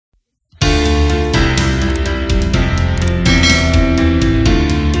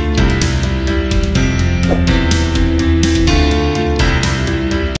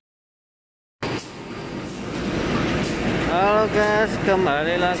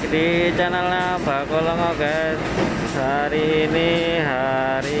kembali lagi di channelnya Bakolongo guys. Hari ini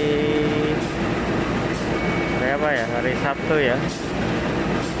hari apa ya? Hari Sabtu ya.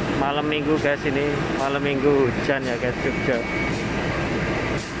 Malam minggu guys, ini malam minggu hujan ya guys, Jogja.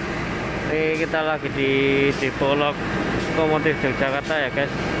 Ini kita lagi di depo Lokomotif Yogyakarta ya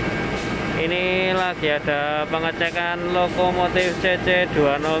guys. Ini lagi ada pengecekan lokomotif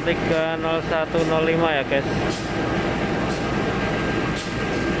CC203 0105 ya guys.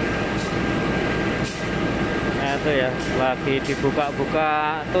 Nah itu ya, lagi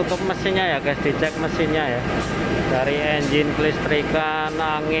dibuka-buka tutup mesinnya ya guys, dicek mesinnya ya, dari engine, kelistrikan,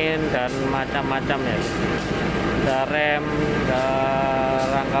 angin dan macam-macam ya. Ada rem, ada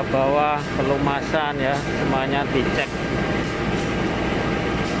rangka bawah, pelumasan ya, semuanya dicek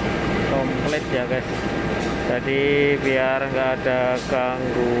komplit ya guys. Jadi biar nggak ada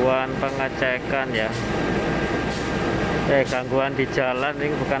gangguan pengecekan ya, gangguan di jalan.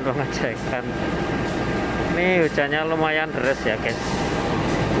 Ini bukan pengecekan. Ini hujannya lumayan deras ya guys.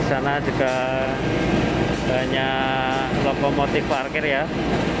 Di sana juga banyak lokomotif parkir ya.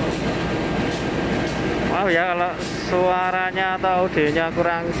 Maaf ya kalau suaranya atau audionya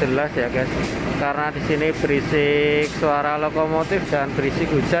kurang jelas ya guys, karena di sini berisik suara lokomotif dan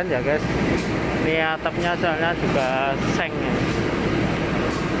berisik hujan ya guys. Ini atapnya soalnya juga seng ya.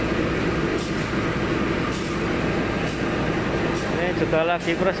 Ini juga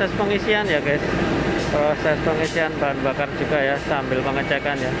lagi proses pengisian ya guys, proses pengisian bahan bakar juga ya, sambil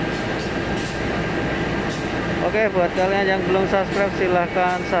pengecekan ya. Oke, buat kalian yang belum subscribe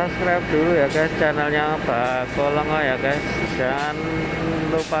silahkan subscribe dulu ya guys channelnya Bakolongo ya guys. Jangan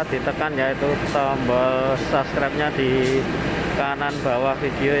lupa ditekan ya itu tombol subscribe-nya di kanan bawah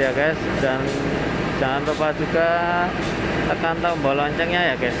video ya guys. Dan jangan lupa juga tekan tombol loncengnya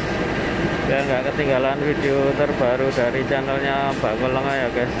ya guys, biar nggak ketinggalan video terbaru dari channelnya Bakolongo ya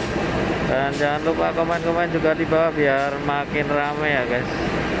guys. Dan jangan lupa komen-komen juga di bawah biar makin rame ya guys.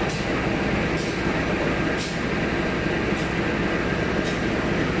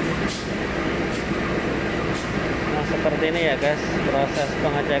 Seperti ini ya guys, proses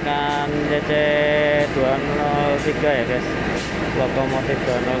pengecekan CC203 ya guys, lokomotif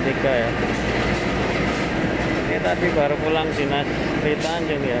 203 ya. Ini tadi baru pulang dinas di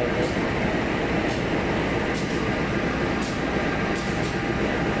Tanjung ya guys.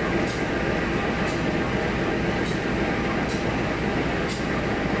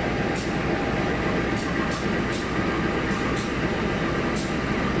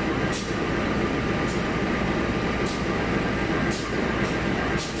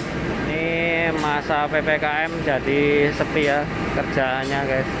 Masa PPKM jadi sepi ya kerjaannya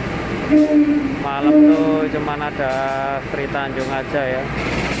guys. Malam tuh cuman ada free Tanjung aja ya.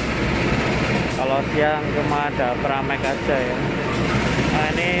 Kalau siang cuma ada Pramek aja ya. Nah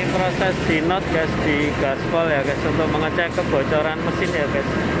ini proses di not guys, di gaspol ya guys, untuk mengecek kebocoran mesin ya guys.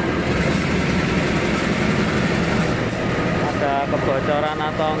 Ada kebocoran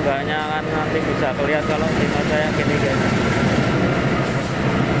atau enggaknya kan nanti bisa kelihatan kalau di not saya gini guys.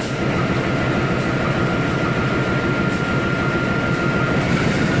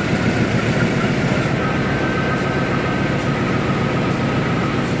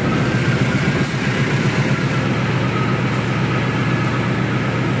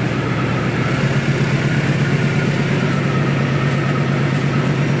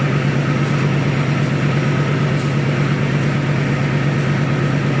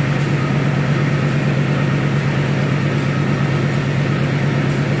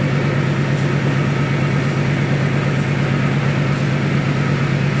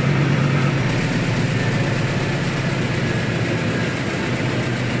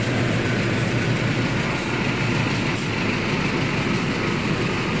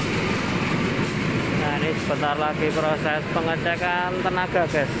 Bentar lagi proses pengecekan tenaga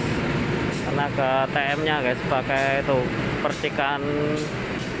guys, tenaga TM nya guys, pakai itu percikan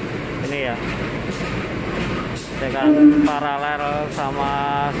ini ya, percikan paralel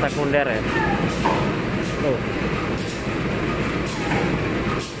sama sekunder ya tuh.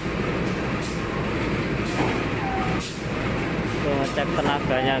 Tuh ngecek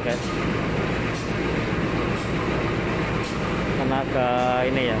tenaganya guys, tenaga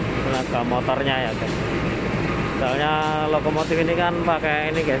ini ya, tenaga motornya ya guys. Soalnya lokomotif ini kan pakai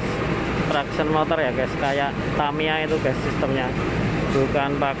ini guys, traction motor ya guys, kayak Tamiya itu guys sistemnya,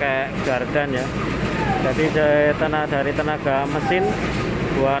 bukan pakai gardan ya. Jadi dari tenaga mesin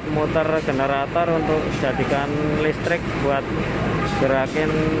buat muter generator untuk jadikan listrik buat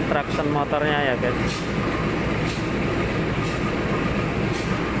gerakin traction motornya ya guys.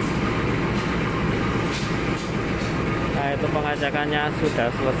 untuk pengecekannya sudah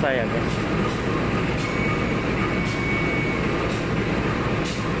selesai ya guys.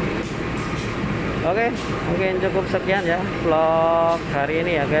 Oke, mungkin cukup sekian ya vlog hari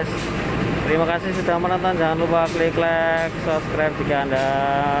ini ya guys. Terima kasih sudah menonton. Jangan lupa klik like, subscribe jika Anda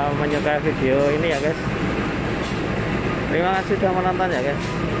menyukai video ini ya guys. Terima kasih sudah menonton ya guys.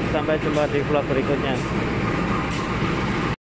 Sampai jumpa di vlog berikutnya.